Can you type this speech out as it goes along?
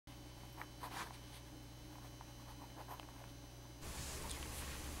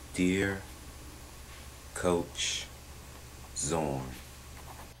Dear Coach Zorn,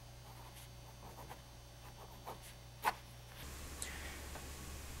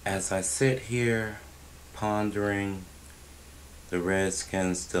 as I sit here pondering the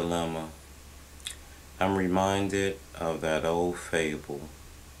Redskins' dilemma, I'm reminded of that old fable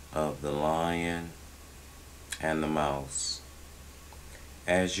of the lion and the mouse.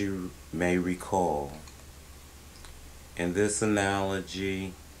 As you may recall, in this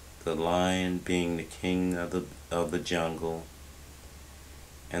analogy, the lion being the king of the jungle,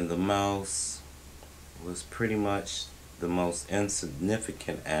 and the mouse was pretty much the most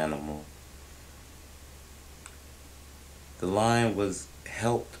insignificant animal. The lion was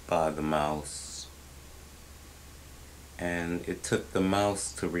helped by the mouse, and it took the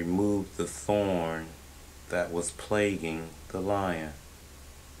mouse to remove the thorn that was plaguing the lion.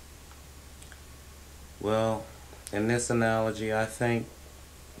 Well, in this analogy, I think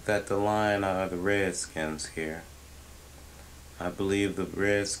that the lion are the Redskins here. I believe the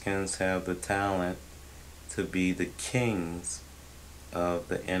Redskins have the talent to be the kings of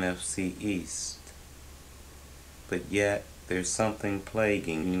the NFC East. But yet, there's something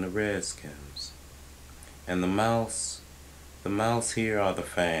plaguing the Redskins. And the mouse here are the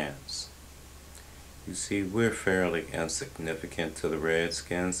fans. You see, we're fairly insignificant to the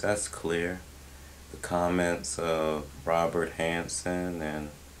Redskins, that's clear. The comments of Robert Hansen and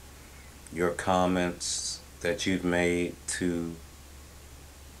your comments that you've made to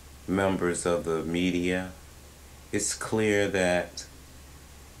members of the media, it's clear that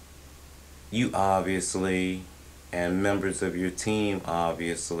you obviously, and members of your team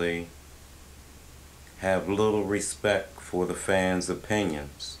obviously, have little respect for the fans'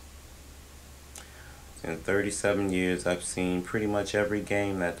 opinions. In 37 years, I've seen pretty much every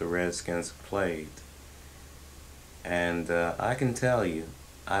game that the Redskins have played. And I can tell you,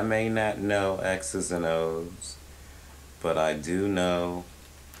 I may not know X's and O's, but I do know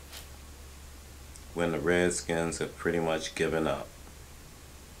when the Redskins have pretty much given up.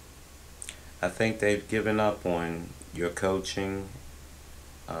 I think they've given up on your coaching,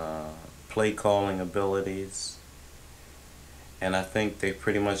 play calling abilities, and I think they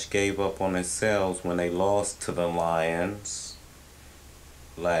pretty much gave up on themselves when they lost to the Lions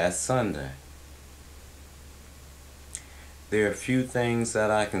last Sunday. There are a few things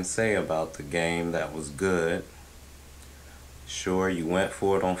that I can say about the game that was good. Sure, you went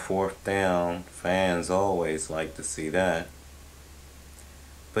for it on 4th down. Fans always like to see that.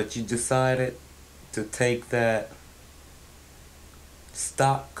 But you decided to take that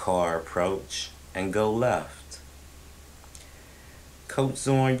stock car approach and go left. Coach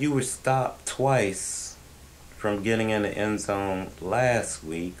Zorn, you were stopped twice from getting in the end zone last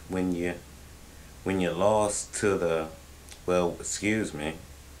week when you lost to the,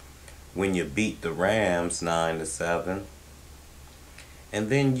 when you beat the Rams 9-7. And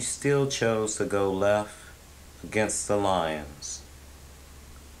then you still chose to go left against the Lions.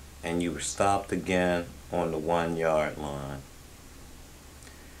 And you were stopped again on the 1-yard line.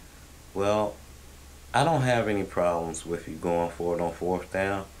 Well, I don't have any problems with you going for it on 4th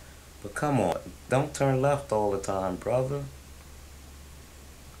down. But come on, don't turn left all the time, brother.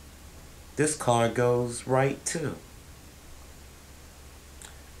 This car goes right too.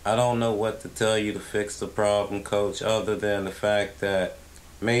 I don't know what to tell you to fix the problem, Coach, other than the fact that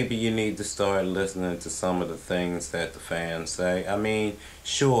maybe you need to start listening to some of the things that the fans say. I mean,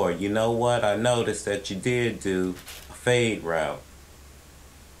 sure, you know what? I noticed that you did do a fade route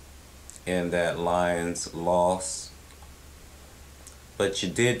in that Lions loss. But you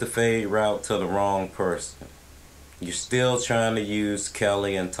did the fade route to the wrong person. You're still trying to use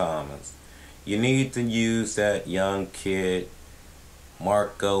Kelly and Thomas. You need to use that young kid,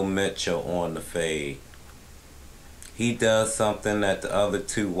 Marco Mitchell, on the fade. He does something that the other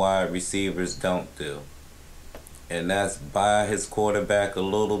 2 wide receivers don't do. And that's buy his quarterback a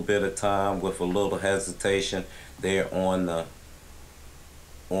little bit of time with a little hesitation there on the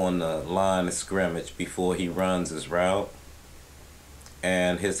line of scrimmage before he runs his route.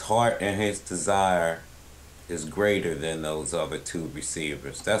 And his heart and his desire is greater than those other 2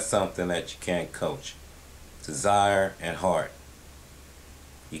 receivers. That's something that you can't coach. Desire and heart.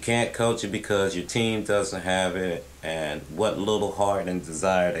 You can't coach it because your team doesn't have it, and what little heart and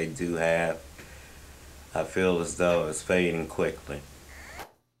desire they do have, I feel as though it's fading quickly.